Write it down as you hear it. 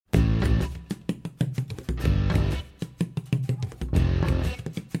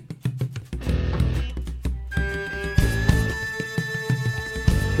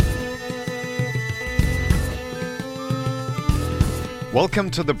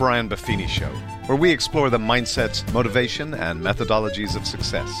Welcome to the Brian Buffini Show, where we explore the mindsets, motivation, and methodologies of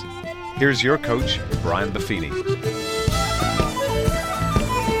success. Here's your coach, Brian Buffini.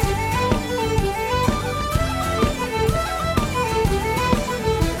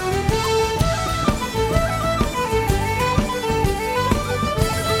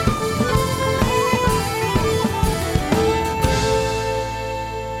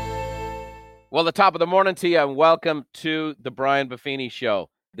 Well, the top of the morning to you, and welcome to the Brian Buffini Show.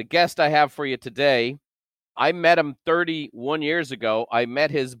 The guest I have for you today, I met him 31 years ago. I met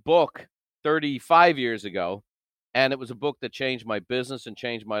his book 35 years ago, and it was a book that changed my business and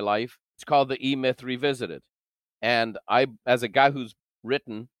changed my life. It's called The E-Myth Revisited. And I, as a guy who's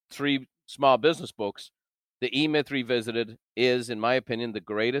written 3 small business books, The E-Myth Revisited is, in my opinion, the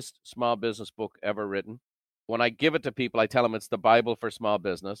greatest small business book ever written. When I give it to people, I tell them it's the Bible for small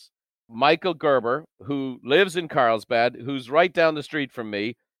business. Michael Gerber, who lives in Carlsbad, who's right down the street from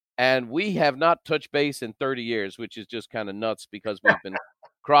me, and we have not touched base in 30 years, which is just kind of nuts because we've been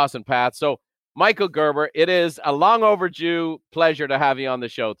crossing paths. So, Michael Gerber, it is a long overdue pleasure to have you on the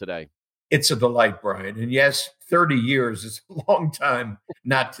show today. It's a delight, Brian. And yes, 30 years is a long time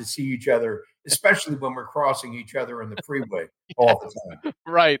not to see each other, especially when we're crossing each other on the freeway all the time.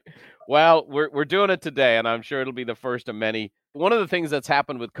 Right. Well, we're doing it today, and I'm sure it'll be the first of many. One of the things that's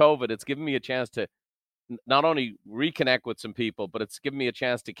happened with COVID, it's given me a chance to not only reconnect with some people, but it's given me a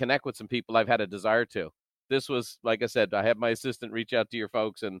chance to connect with some people I've had a desire to. This was, like I said, I had my assistant reach out to your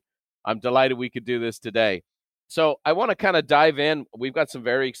folks, and I'm delighted we could do this today. So I want to kind of dive in. We've got some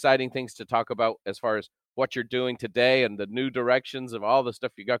very exciting things to talk about as far as what you're doing today and the new directions of all the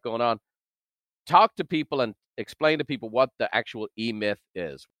stuff you got going on. Talk to people and explain to people what the actual E-Myth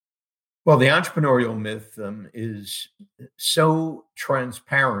is. Well, the entrepreneurial myth is so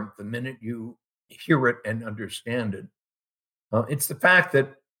transparent the minute you hear it and understand it. It's the fact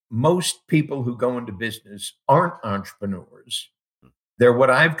that most people who go into business aren't entrepreneurs. They're what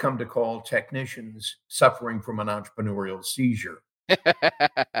I've come to call technicians suffering from an entrepreneurial seizure.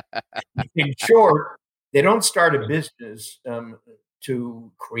 In short, they don't start a business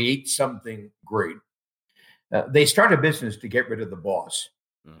to create something great. They start a business to get rid of the boss.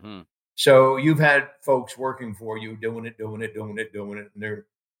 Mm-hmm. So you've had folks working for you doing it, and they're doing it, and they're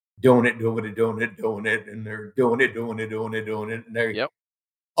doing it, and they're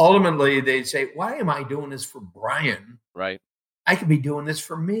ultimately they say, "Why am I doing this for Brian? Right. I could be doing this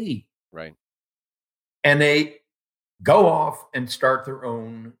for me." Right. And they go off and start their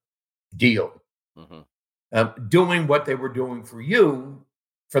own deal, doing what they were doing for you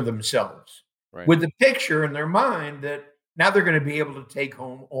for themselves, with the picture in their mind that now they're going to be able to take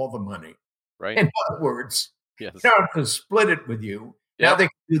home all the money. Right. In other words, yes. They don't have to split it with you. Yep. Now they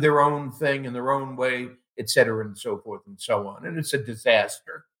can do their own thing in their own way, et cetera, and so forth and so on. And it's a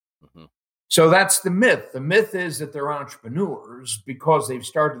disaster. Mm-hmm. So that's the myth. The myth is that they're entrepreneurs because they've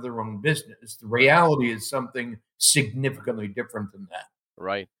started their own business. The reality is something significantly different than that.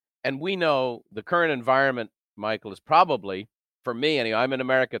 Right. And we know the current environment, Michael, is probably, for me anyway, I'm in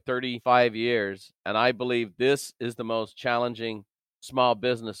America 35 years, and I believe this is the most challenging small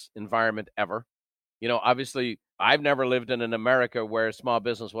business environment ever. You know, obviously, I've never lived in an America where a small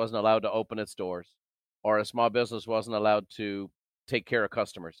business wasn't allowed to open its doors, or a small business wasn't allowed to take care of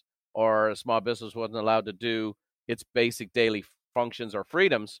customers, or a small business wasn't allowed to do its basic daily functions or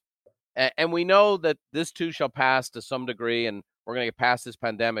freedoms. And we know that this too shall pass to some degree, and we're going to get past this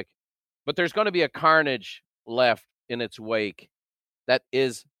pandemic. But there's going to be a carnage left in its wake that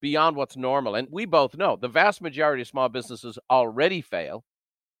is beyond what's normal. And we both know the vast majority of small businesses already fail.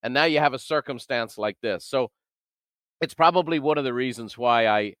 And now you have a circumstance like this. So it's probably one of the reasons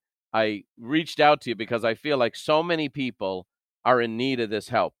why I reached out to you, because I feel like so many people are in need of this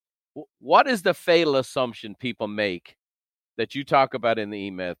help. What is the fatal assumption people make that you talk about in the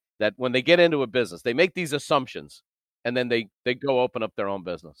E-Myth, that when they get into a business, they make these assumptions and then they go open up their own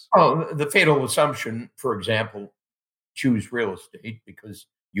business? Oh, the fatal assumption, for example, choose real estate because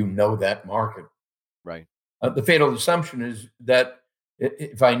you know that market. Right. The fatal assumption is that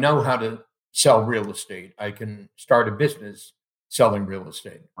if I know how to sell real estate, I can start a business selling real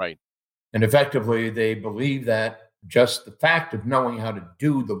estate. Right. And effectively, they believe that just the fact of knowing how to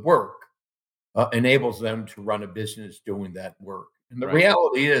do the work enables them to run a business doing that work. And the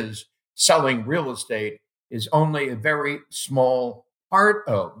reality is selling real estate is only a very small part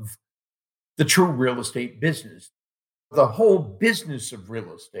of the true real estate business. The whole business of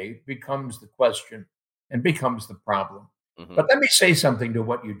real estate becomes the question and becomes the problem. Mm-hmm. But let me say something to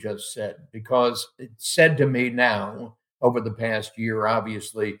what you just said, because it's said to me now over the past year,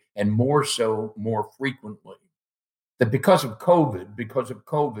 obviously, and more so, more frequently, that because of COVID,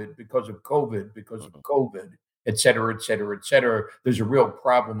 et cetera, et cetera, et cetera, there's a real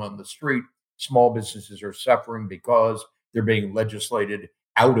problem on the street. Small businesses are suffering because they're being legislated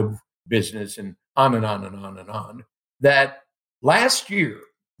out of business, and on and on and on and on. That last year,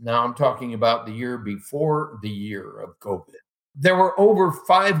 now I'm talking about the year before the year of COVID, there were over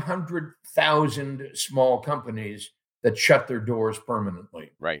 500,000 small companies that shut their doors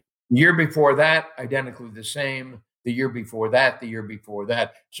permanently. Right. The year before that, identically the same. The year before that, the year before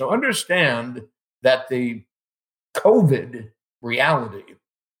that. So understand that the COVID reality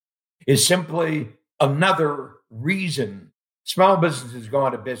is simply another reason small businesses go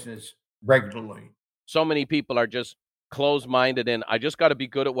out of business regularly. So many people are just closed-minded in, I just got to be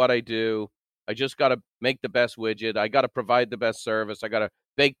good at what I do. I just got to make the best widget. I got to provide the best service. I got to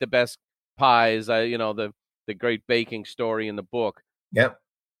bake the best pies. The great baking story in the book. Yep.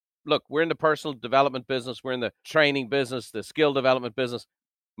 Look, we're in the personal development business. We're in the training business, the skill development business.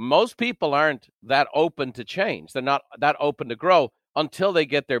 Most people aren't that open to change. They're not that open to grow until they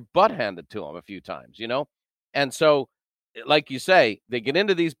get their butt handed to them a few times, And so, like you say, they get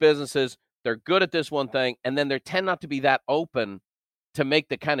into these businesses, they're good at this one thing, and then they tend not to be that open to make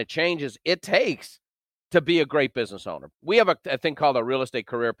the kind of changes it takes to be a great business owner. We have a thing called a real estate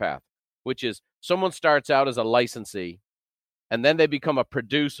career path, which is someone starts out as a licensee, and then they become a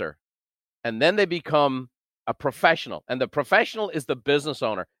producer, and then they become a professional. And the professional is the business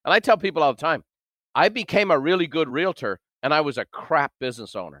owner. And I tell people all the time, I became a really good realtor, and I was a crap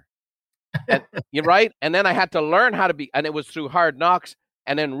business owner. And, you're right. And then I had to learn how to be, and it was through hard knocks.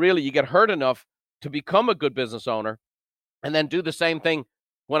 And then really you get hurt enough to become a good business owner, and then do the same thing.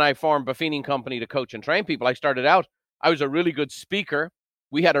 When I formed Buffini Company to coach and train people, I started out, I was a really good speaker.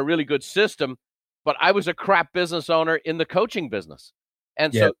 We had a really good system, but I was a crap business owner in the coaching business.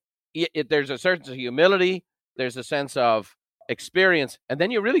 And so there's a certain sense of humility. There's a sense of experience. And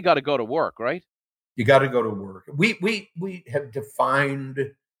then you really got to go to work, right? You got to go to work. We have defined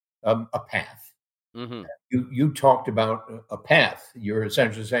a path. Mm-hmm. You talked about a path. You're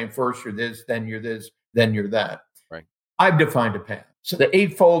essentially saying first you're this, then you're this, then you're that. Right. I've defined a path. So the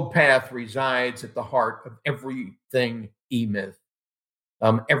eightfold path resides at the heart of everything E-Myth,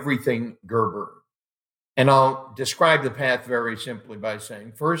 everything Gerber. And I'll describe the path very simply by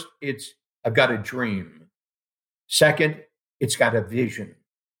saying, first, I've got a dream. Second, it's got a vision.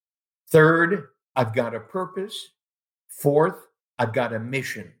 Third, I've got a purpose. Fourth, I've got a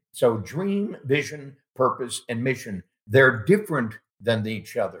mission. So dream, vision, purpose, and mission, they're different than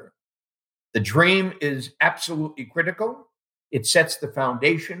each other. The dream is absolutely critical. It sets the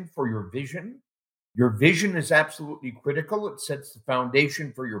foundation for your vision. Your vision is absolutely critical. It sets the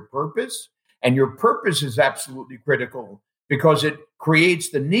foundation for your purpose. And your purpose is absolutely critical because it creates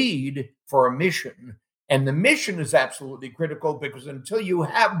the need for a mission. And the mission is absolutely critical because until you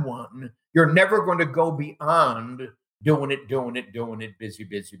have one, you're never going to go beyond doing it,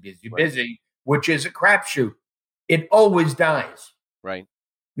 busy, which is a crapshoot. It always dies. Right.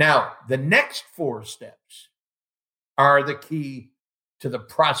 Now, the next 4 steps are the key to the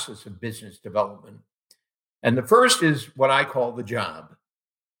process of business development. And the first is what I call the job.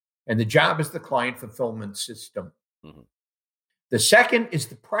 And the job is the client fulfillment system. Mm-hmm. The second is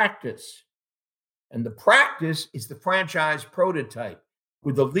the practice. And the practice is the franchise prototype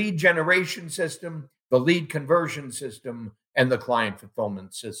with the lead generation system, the lead conversion system, and the client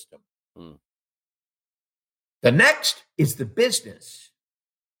fulfillment system. Mm. The next is the business.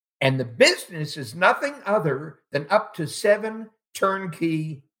 And the business is nothing other than up to 7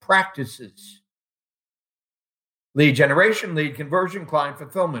 turnkey practices. Lead generation, lead conversion, client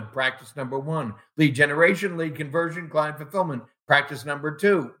fulfillment, practice number 1. Lead generation, lead conversion, client fulfillment, practice number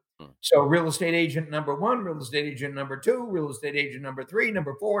 2. So real estate agent number 1, real estate agent number 2, real estate agent number 3,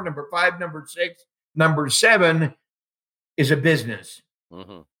 number 4, number 5, number 6, number 7 is a business.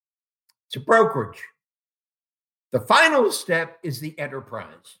 Mm-hmm. It's a brokerage. The final step is the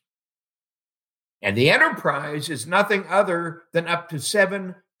enterprise. And the enterprise is nothing other than up to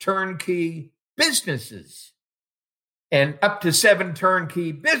 7 turnkey businesses. And up to 7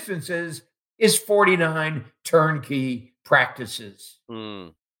 turnkey businesses is 49 turnkey practices.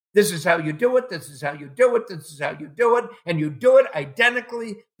 Mm. This is how you do it. This is how you do it. This is how you do it. And you do it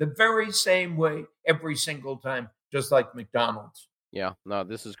identically the very same way every single time, just like McDonald's. Yeah, no,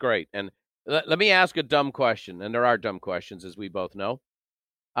 this is great. And let me ask a dumb question. And there are dumb questions, as we both know.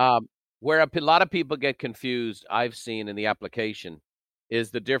 Where a lot of people get confused, I've seen in the application,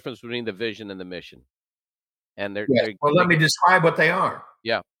 is the difference between the vision and the mission. And let me describe what they are.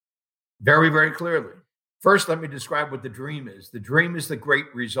 Yeah. Very, very clearly. First, let me describe what the dream is. The dream is the great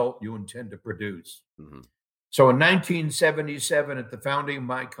result you intend to produce. Mm-hmm. So in 1977, at the founding of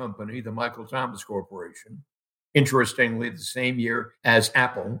my company, the Michael Thomas Corporation, interestingly, the same year as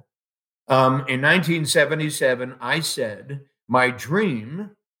Apple, in 1977, I said, my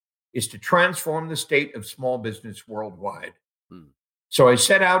dream is to transform the state of small business worldwide. So I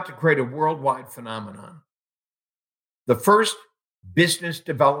set out to create a worldwide phenomenon. The first business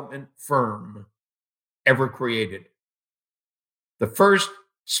development firm ever created. The first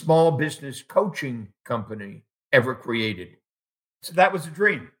small business coaching company ever created. So that was a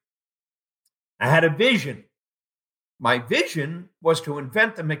dream. I had a vision. My vision was to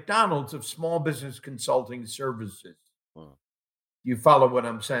invent the McDonald's of small business consulting services. You follow what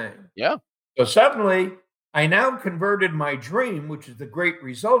I'm saying? Yeah. So suddenly, I now converted my dream, which is the great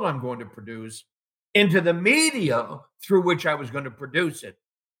result I'm going to produce, into the media through which I was going to produce it.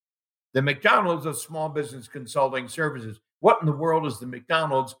 The McDonald's of small business consulting services. What in the world is the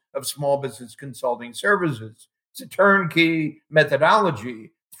McDonald's of small business consulting services? It's a turnkey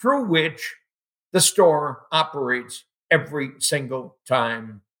methodology through which the store operates every single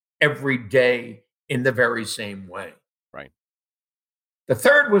time, every day, in the very same way. Right. The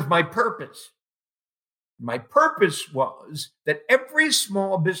third was my purpose. My purpose was that every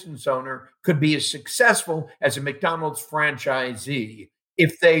small business owner could be as successful as a McDonald's franchisee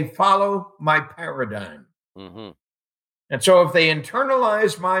if they follow my paradigm. Mm-hmm. And so if they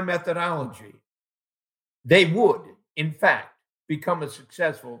internalize my methodology, they would, in fact, become as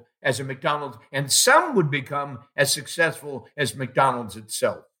successful as a McDonald's, and some would become as successful as McDonald's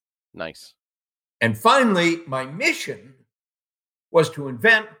itself. Nice. And finally, my mission was to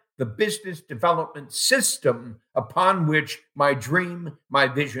invent the business development system upon which my dream, my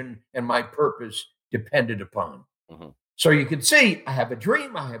vision, and my purpose depended upon. Mm-hmm. So you can see, I have a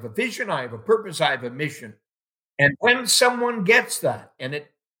dream, I have a vision, I have a purpose, I have a mission. And when someone gets that, and it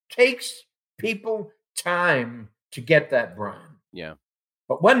takes people time to get that, Brian. Yeah.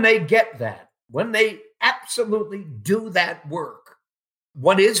 But when they get that, when they absolutely do that work,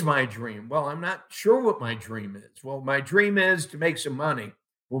 what is my dream? Well, I'm not sure what my dream is. Well, my dream is to make some money.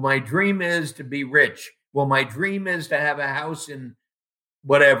 Well, my dream is to be rich. Well, my dream is to have a house in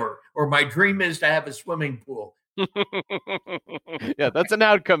whatever. Or my dream is to have a swimming pool. Yeah, that's an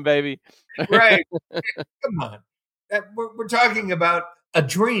outcome, baby. Right. Come on. We're talking about a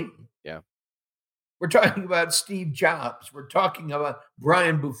dream. Yeah. We're talking about Steve Jobs. We're talking about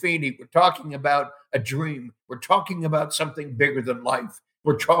Brian Buffini. We're talking about a dream. We're talking about something bigger than life.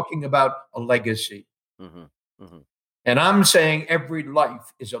 We're talking about a legacy. Mm-hmm. Mm-hmm. And I'm saying every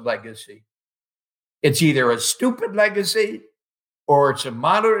life is a legacy. It's either a stupid legacy, or it's a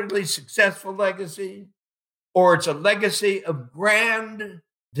moderately successful legacy, or it's a legacy of grand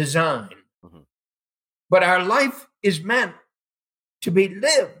design. Mm-hmm. But our life is meant to be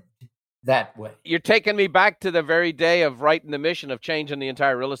lived that way. You're taking me back to the very day of writing the mission of changing the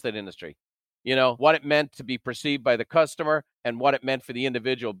entire real estate industry. You know, what it meant to be perceived by the customer and what it meant for the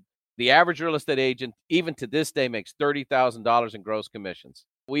individual. The average real estate agent, even to this day, makes $30,000 in gross commissions.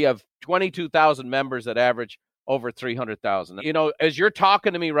 We have 22,000 members that average over 300,000. You know, as you're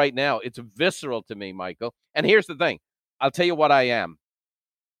talking to me right now, it's visceral to me, Michael. And here's the thing. I'll tell you what I am,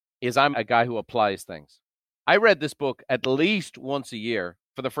 is I'm a guy who applies things. I read this book at least once a year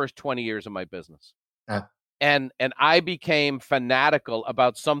for the first 20 years of my business. And I became fanatical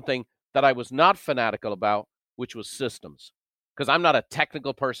about something that I was not fanatical about, which was systems. Because I'm not a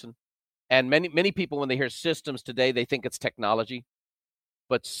technical person. And many people, when they hear systems today, they think it's technology.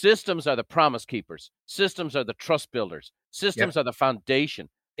 But systems are the promise keepers. Systems are the trust builders. Systems are the foundation.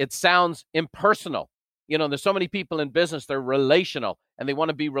 It sounds impersonal. You know, there's so many people in business, they're relational, and they want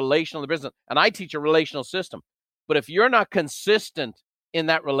to be relational in business. And I teach a relational system. But if you're not consistent in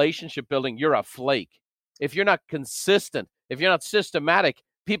that relationship building, you're a flake. If you're not consistent, if you're not systematic,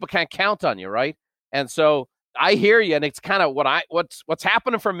 people can't count on you, right? And so I hear you, and it's kind of what's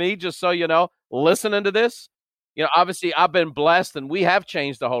happening for me, just so you know, listening to this. You know, obviously I've been blessed, and we have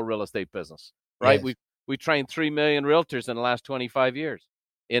changed the whole real estate business, right? Yes. We trained 3 million realtors in the last 25 years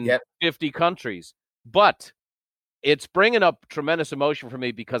in 50 countries. But it's bringing up tremendous emotion for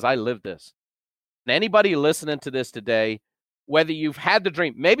me because I live this. And anybody listening to this today, whether you've had the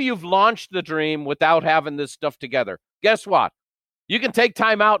dream, maybe you've launched the dream without having this stuff together. Guess what? You can take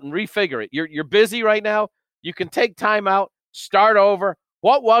time out and refigure it. You're busy right now. You can take time out, start over.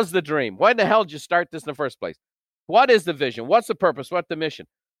 What was the dream? Why in the hell did you start this in the first place? What is the vision? What's the purpose? What's the mission?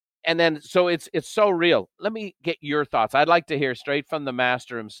 And then, so it's so real. Let me get your thoughts. I'd like to hear straight from the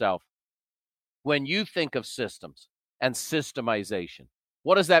master himself. When you think of systems and systemization,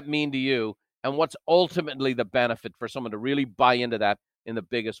 what does that mean to you? And what's ultimately the benefit for someone to really buy into that in the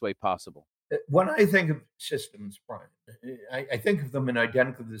biggest way possible? When I think of systems, Brian, I think of them in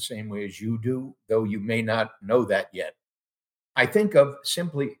identically the same way as you do, though you may not know that yet. I think of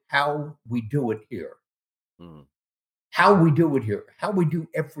simply how we do it here, Mm. how we do it here, how we do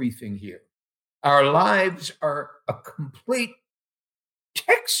everything here. Our lives are a complete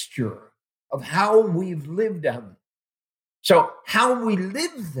texture of how we've lived them. So, how we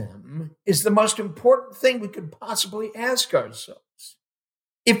live them is the most important thing we could possibly ask ourselves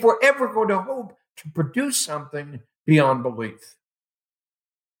if we're ever going to hope to produce something beyond belief.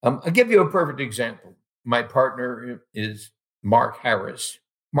 I'll give you a perfect example. My partner is Mark Harris.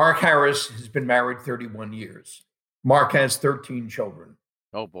 Mark Harris has been married 31 years. Mark has 13 children.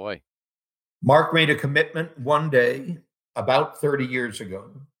 Oh, boy. Mark made a commitment one day about 30 years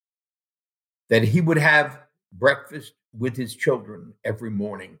ago that he would have breakfast with his children every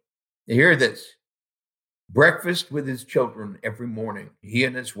morning. You hear this? Breakfast with his children every morning, he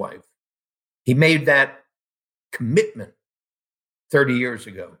and his wife. He made that commitment 30 years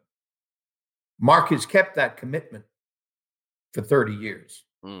ago. Mark has kept that commitment for 30 years.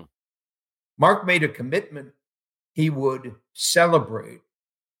 Mm. Mark made a commitment he would celebrate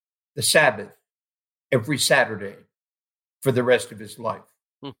the Sabbath every Saturday for the rest of his life.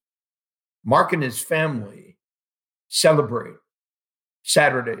 Mm. Mark and his family celebrate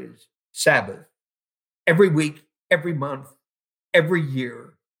Saturdays, Sabbath, every week, every month, every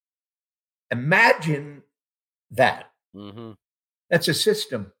year. Imagine that. Mm-hmm. That's a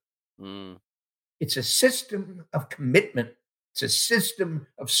system. Mm. It's a system of commitment. It's a system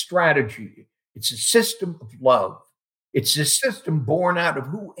of strategy. It's a system of love. It's a system born out of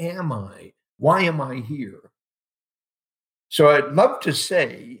who am I? Why am I here? So I'd love to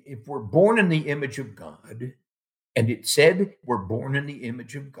say if we're born in the image of God, and it said we're born in the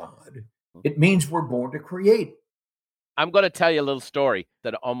image of God, it means we're born to create. I'm going to tell you a little story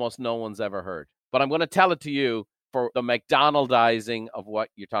that almost no one's ever heard, but I'm going to tell it to you for the McDonaldizing of what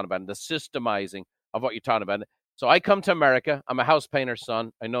you're talking about and the systemizing of what you're talking about. So I come to America. I'm a house painter's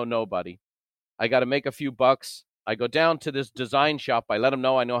son. I know nobody. I got to make a few bucks. I go down to this design shop. I let them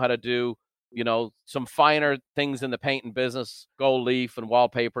know I know how to do, some finer things in the painting business, gold leaf and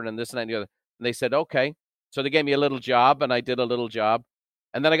wallpaper and this and that and the other. And they said, okay. So they gave me a little job and I did a little job.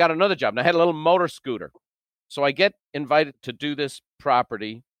 And then I got another job and I had a little motor scooter. So I get invited to do this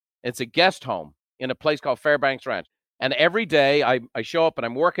property. It's a guest home in a place called Fairbanks Ranch. And every day I show up and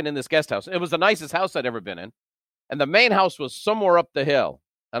I'm working in this guest house. It was the nicest house I'd ever been in. And the main house was somewhere up the hill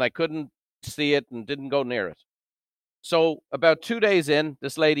and I couldn't see it and didn't go near it. So about 2 days in,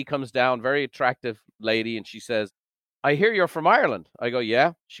 this lady comes down, very attractive lady, and she says, I hear you're from Ireland. I go,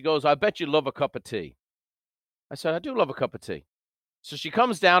 yeah. She goes, I bet you love a cup of tea. I said, I do love a cup of tea. So she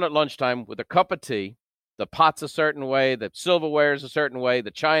comes down at lunchtime with a cup of tea. The pot's a certain way, the silverware is a certain way,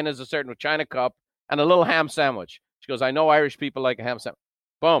 the china's a certain china cup, and a little ham sandwich. She goes, I know Irish people like a ham sandwich.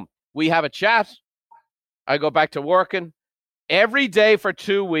 Boom. We have a chat. I go back to working. Every day for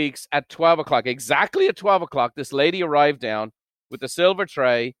 2 weeks at 12 o'clock, exactly at 12 o'clock, this lady arrived down with a silver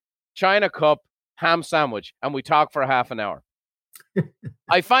tray, china cup, ham sandwich, and we talked for half an hour.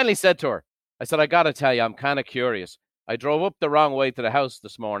 I finally said to her, I said, I got to tell you, I'm kind of curious. I drove up the wrong way to the house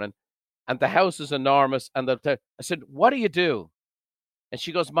this morning, and the house is enormous. And I said, what do you do? And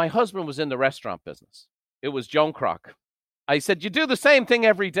she goes, my husband was in the restaurant business. It was Joan Croc. I said, you do the same thing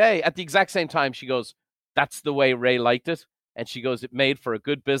every day at the exact same time. She goes, that's the way Ray liked it. And she goes, it made for a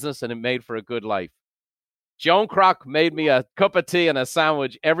good business and it made for a good life. Joan Croc made me a cup of tea and a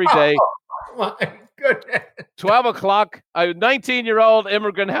sandwich every day. Oh, my goodness. 12 o'clock, I'm a 19-year-old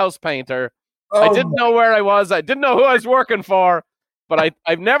immigrant house painter. Oh, I didn't know where I was. I didn't know who I was working for. But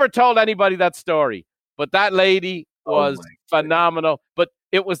I've never told anybody that story. But that lady was phenomenal. But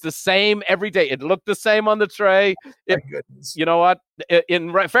it was the same every day. It looked the same on the tray. My goodness. You know what?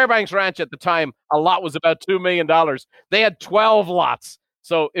 In Fairbanks Ranch at the time, a lot was about $2 million. They had 12 lots.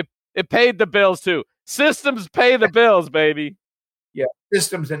 So it paid the bills too. Systems pay the bills, baby. Yeah.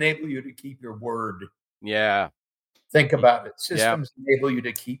 Systems enable you to keep your word. Yeah. Think about it. Systems enable you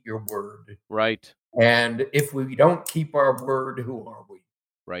to keep your word. Right. And if we don't keep our word, who are we?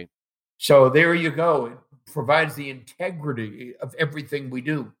 Right. So there you go. It provides the integrity of everything we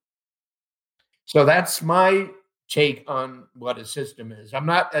do. So that's my take on what a system is. I'm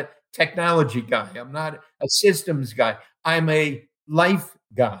not a technology guy. I'm not a systems guy. I'm a life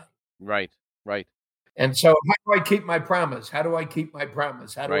guy. Right. Right. And so how do I keep my promise? How do I keep my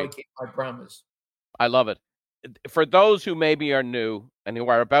promise? How do I keep my promise? I love it. For those who maybe are new and who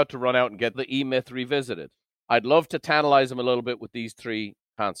are about to run out and get the E-Myth revisited, I'd love to tantalize them a little bit with these three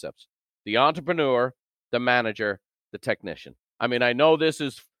concepts: the entrepreneur, the manager, the technician. I mean, I know this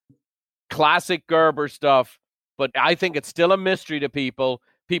is classic Gerber stuff, but I think it's still a mystery to people.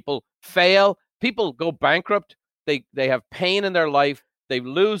 People fail. People go bankrupt. They have pain in their life. They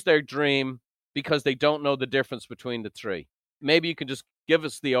lose their dream because they don't know the difference between the three. Maybe you can just give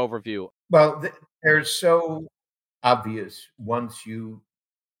us the overview. Well, they're so obvious once you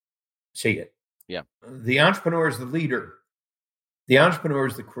see it. Yeah. The entrepreneur is the leader. The entrepreneur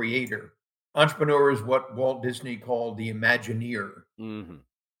is the creator. Entrepreneur is what Walt Disney called the Imagineer. Mm-hmm.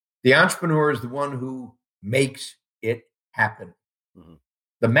 The entrepreneur is the one who makes it happen. Mm-hmm.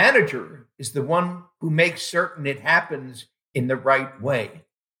 The manager is the one who makes certain it happens in the right way.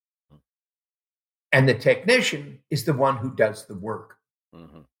 And the technician is the one who does the work.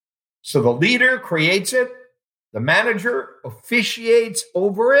 Mm-hmm. So the leader creates it, the manager officiates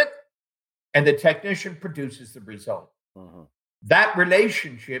over it, and the technician produces the result. Mm-hmm. That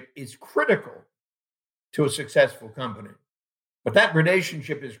relationship is critical to a successful company. But that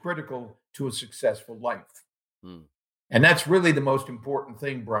relationship is critical to a successful life. Mm. And that's really the most important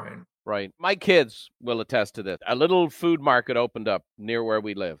thing, Brian. Right. My kids will attest to this. A little food market opened up near where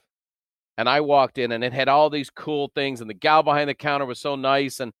we live. And I walked in and it had all these cool things. And the gal behind the counter was so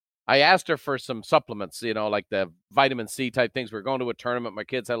nice. And I asked her for some supplements, like the vitamin C type things. We were going to a tournament. My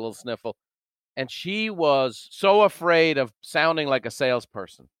kids had a little sniffle. And she was so afraid of sounding like a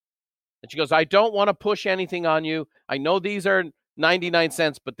salesperson. And she goes, I don't want to push anything on you. I know these are 99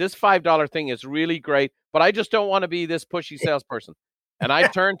 cents, but this $5 thing is really great. But I just don't want to be this pushy salesperson. And I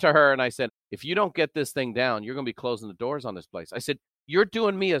turned to her and I said, if you don't get this thing down, you're going to be closing the doors on this place. I said, you're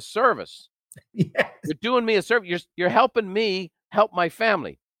doing me a service. Yes. You're doing me a service. You're helping me help my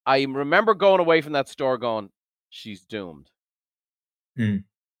family. I remember going away from that store going, she's doomed. Mm.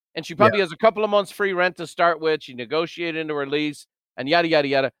 And she probably has a couple of months free rent to start with. She negotiated into her lease and yada, yada,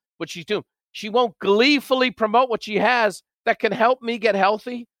 yada. But she's doomed. She won't gleefully promote what she has that can help me get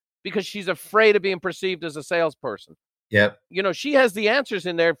healthy because she's afraid of being perceived as a salesperson. Yep. She has the answers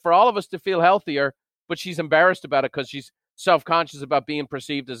in there for all of us to feel healthier, but she's embarrassed about it because she's self-conscious about being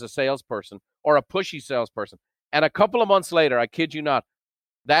perceived as a salesperson or a pushy salesperson. And a couple of months later, I kid you not,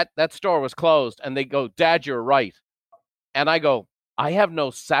 that store was closed and they go, Dad, you're right. And I go, I have no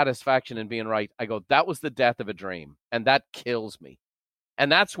satisfaction in being right. I go, that was the death of a dream. And that kills me.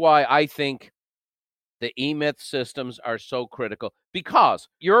 And that's why I think the E-Myth systems are so critical, because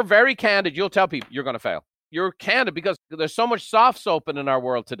you're very candid. You'll tell people you're going to fail. You're candid because there's so much soft soaping in our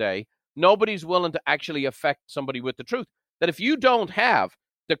world today. Nobody's willing to actually affect somebody with the truth. That if you don't have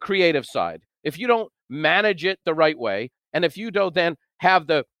the creative side, if you don't manage it the right way, and if you don't then have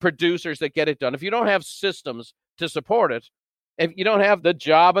the producers that get it done, if you don't have systems to support it, if you don't have the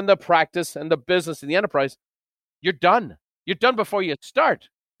job and the practice and the business and the enterprise, you're done. You're done before you start.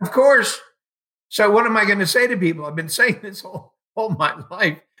 Of course. So what am I going to say to people? I've been saying this all my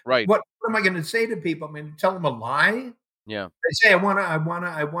life. Right. What am I going to say to people? I mean, tell them a lie? Yeah. They say, I wanna.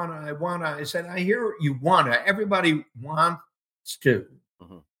 I said, I hear you wanna. Everybody wants to,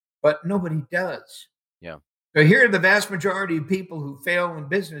 but nobody does. Yeah. So here, the vast majority of people who fail in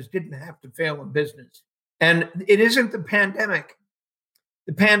business didn't have to fail in business. And it isn't the pandemic.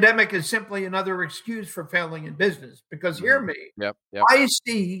 The pandemic is simply another excuse for failing in business. Because hear me, Yep. I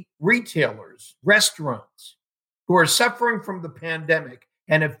see retailers, restaurants who are suffering from the pandemic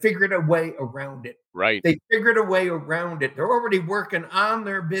and have figured a way around it. Right. They figured a way around it. They're already working on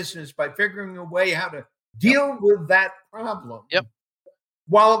their business by figuring a way how to deal with that problem. Yep.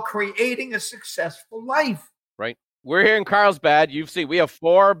 While creating a successful life. Right. We're here in Carlsbad. You've seen we have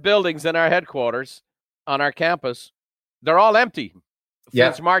 4 buildings in our headquarters on our campus. They're all empty.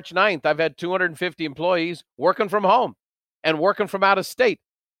 Since March 9th, I've had 250 employees working from home and working from out of state.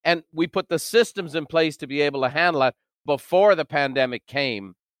 And we put the systems in place to be able to handle it before the pandemic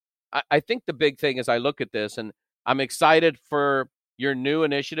came. I think the big thing is I look at this and I'm excited for your new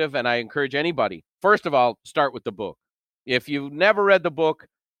initiative. And I encourage anybody, first of all, start with the book. If you've never read the book,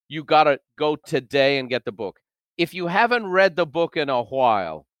 you got to go today and get the book. If you haven't read the book in a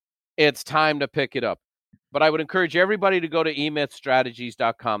while, it's time to pick it up. But I would encourage everybody to go to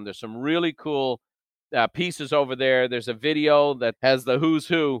emythstrategies.com. There's some really cool pieces over there. There's a video that has the who's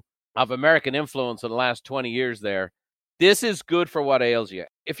who of American influence in the last 20 years there. This is good for what ails you.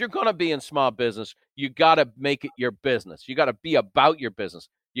 If you're going to be in small business, you got to make it your business. You got to be about your business.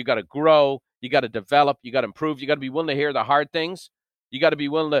 You got to grow. You got to develop. You got to improve. You got to be willing to hear the hard things. You got to be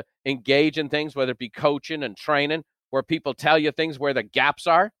willing to engage in things, whether it be coaching and training, where people tell you things where the gaps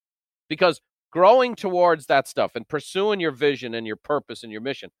are. Because growing towards that stuff and pursuing your vision and your purpose and your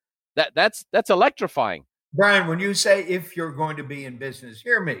mission, that's electrifying. Brian, when you say if you're going to be in business,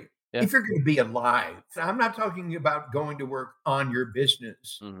 hear me. Yeah. if you're going to be alive, I'm not talking about going to work on your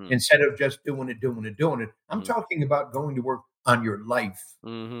business Mm-hmm. instead of just doing it. I'm Mm-hmm. talking about going to work on your life.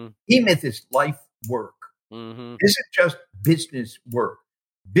 Mm-hmm. E-Myth is life work. Mm-hmm. This isn't just business work.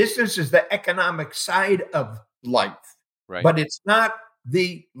 Business is the economic side of life, Right. but it's not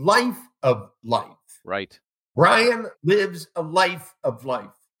the life of life. Right. Brian lives a life of life.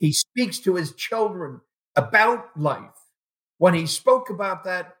 He speaks to his children about life. When he spoke about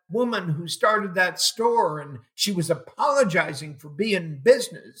that woman who started that store and she was apologizing for being in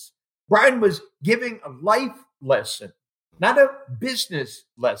business, Brian was giving a life lesson, not a business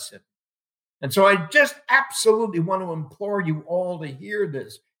lesson. And so I just absolutely want to implore you all to hear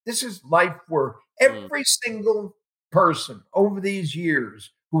this. This is life work. Every single person over these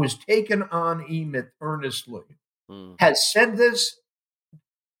years who has taken on E-Myth earnestly has said this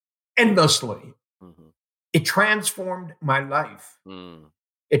endlessly. Mm-hmm. It transformed my life. Mm.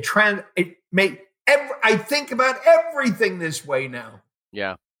 It made I think about everything this way now.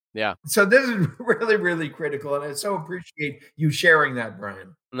 Yeah. Yeah. So this is really, really critical. And I so appreciate you sharing that,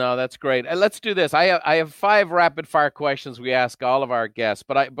 Brian. No, that's great. And let's do this. I have 5 rapid fire questions we ask all of our guests.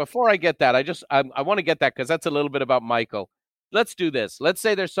 But before I get that, I want to get that because that's a little bit about Michael. Let's do this. Let's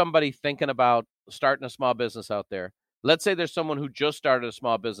say there's somebody thinking about starting a small business out there. Let's say there's someone who just started a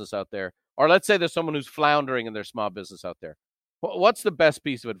small business out there. Or let's say there's someone who's floundering in their small business out there. What's the best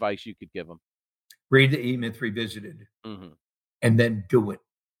piece of advice you could give them? Read the E-Myth Revisited and then do it.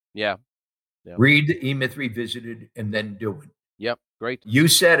 Yeah. Read the E-Myth Revisited and then do it. Yep. Great. You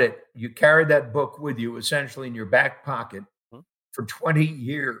said it. You carried that book with you essentially in your back pocket for 20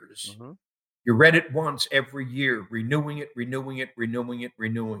 years. You read it once every year, renewing it.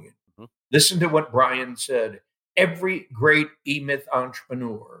 Listen to what Brian said. Every great E-Myth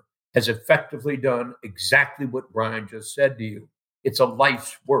entrepreneur has effectively done exactly what Brian just said to you. It's a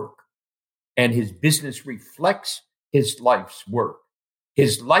life's work. And his business reflects his life's work.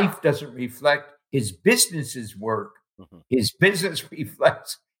 His life doesn't reflect his business's work. His business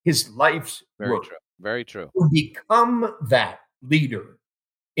reflects his life's work. True. Very true. To become that leader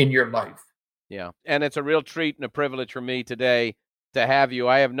in your life. Yeah. And it's a real treat and a privilege for me today to have you.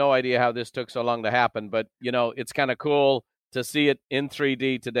 I have no idea how this took so long to happen, but it's kind of cool to see it in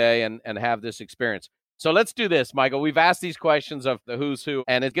 3D today and have this experience. So let's do this, Michael. We've asked these questions of the who's who,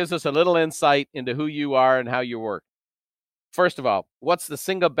 and it gives us a little insight into who you are and how you work. First of all, what's the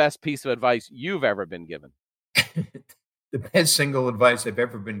single best piece of advice you've ever been given? The best single advice I've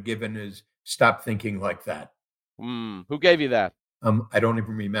ever been given is stop thinking like that. Who gave you that? I don't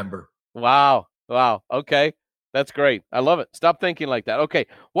even remember. Wow. Okay. That's great. I love it. Stop thinking like that. Okay.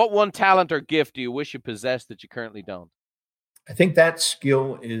 What one talent or gift do you wish you possessed that you currently don't? I think that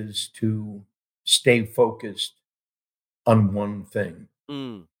skill is to stay focused on one thing.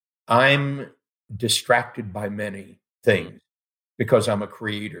 I'm distracted by many things because I'm a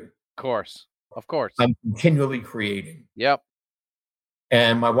creator. Of course. I'm continually creating. Yep.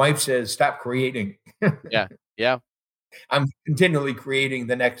 And my wife says, stop creating. Yeah. I'm continually creating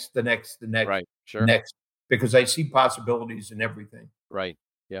the next. Right. Sure. Next, because I see possibilities in everything. Right.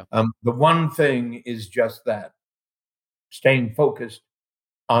 Yeah. The one thing is just that, staying focused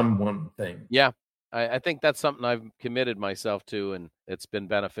on one thing. Yeah. I think that's something I've committed myself to, and it's been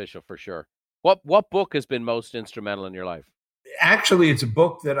beneficial for sure. What book has been most instrumental in your life? Actually, it's a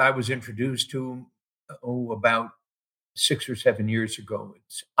book that I was introduced to about 6 or 7 years ago.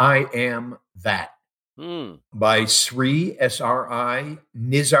 It's I Am That by Sri, S-R-I,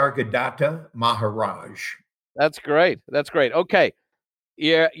 Nisargadatta Maharaj. That's great. Okay.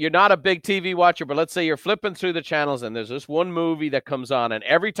 You're not a big TV watcher, but let's say you're flipping through the channels and there's this one movie that comes on, and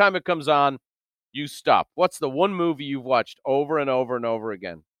every time it comes on, you stop. What's the one movie you've watched over and over and over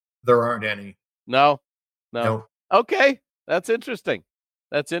again? There aren't any. No. Okay. That's interesting.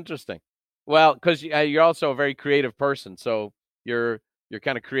 Well, because you're also a very creative person, so you're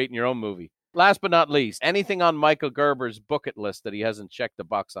kind of creating your own movie. Last but not least, anything on Michael Gerber's bucket list that he hasn't checked the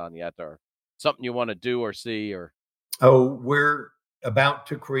box on yet, or something you want to do or see? Or we're about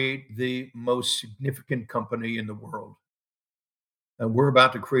to create the most significant company in the world. And we're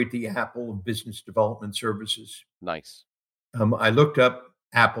about to create the Apple of business development services. Nice. I looked up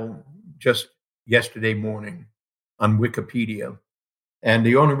Apple just yesterday morning on Wikipedia. And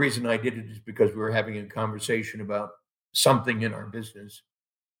the only reason I did it is because we were having a conversation about something in our business.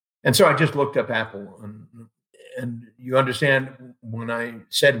 And so I just looked up Apple. And you understand, when I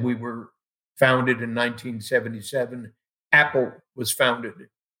said we were founded in 1977, Apple was founded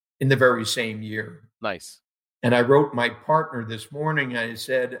in the very same year. Nice. And I wrote my partner this morning. I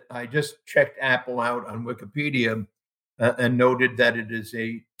said, I just checked Apple out on Wikipedia. and noted that it is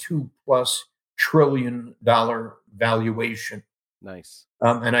a $2+ trillion valuation. Nice.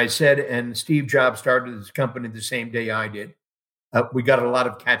 And I said, and Steve Jobs started his company the same day I did. We got a lot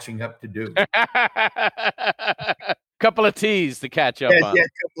of catching up to do. Couple of T's to catch up on. Yeah,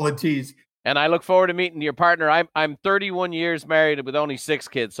 a couple of T's. And I look forward to meeting your partner. I'm 31 years married with only 6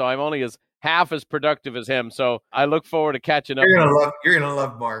 kids, so I'm only half as productive as him. So I look forward to catching up. You're gonna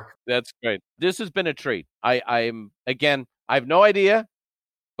love Mark. That's great. This has been a treat. I have no idea,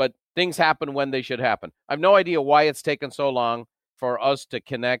 but things happen when they should happen. I have no idea why it's taken so long for us to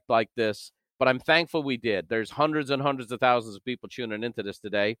connect like this, but I'm thankful we did. There's hundreds and hundreds of thousands of people tuning into this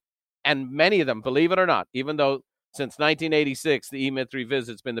today, and many of them, believe it or not, even though since 1986, the E-Myth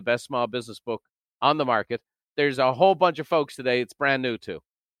Revisited's been the best small business book on the market, there's a whole bunch of folks today it's brand new to.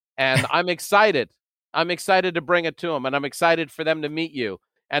 And I'm excited. I'm excited to bring it to them, and I'm excited for them to meet you.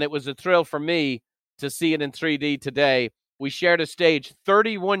 And it was a thrill for me to see it in 3D today. We shared a stage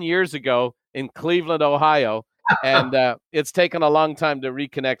 31 years ago in Cleveland, Ohio, and it's taken a long time to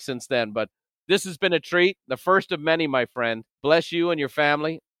reconnect since then. But this has been a treat, the first of many, my friend. Bless you and your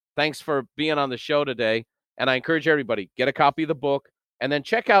family. Thanks for being on the show today. And I encourage everybody, get a copy of the book, and then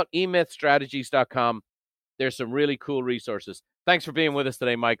check out emythstrategies.com. There's some really cool resources. Thanks for being with us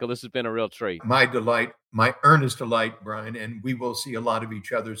today, Michael. This has been a real treat. My delight, my earnest delight, Brian, and we will see a lot of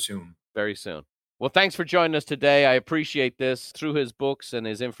each other soon. Very soon. Well, thanks for joining us today. I appreciate this. Through his books and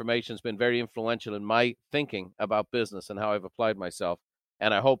his information has been very influential in my thinking about business and how I've applied myself.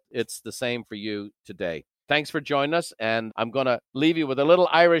 And I hope it's the same for you today. Thanks for joining us. And I'm going to leave you with a little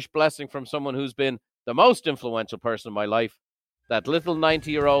Irish blessing from someone who's been the most influential person in my life, that little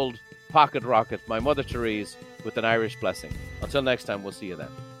 90-year-old pocket rocket, my Mother Therese, with an Irish blessing. Until next time, we'll see you then.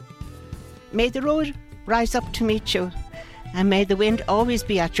 May the road rise up to meet you, and may the wind always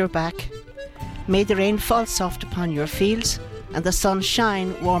be at your back. May the rain fall soft upon your fields, and the sun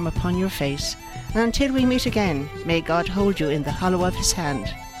shine warm upon your face. And until we meet again, may God hold you in the hollow of his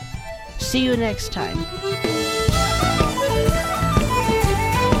hand. See you next time.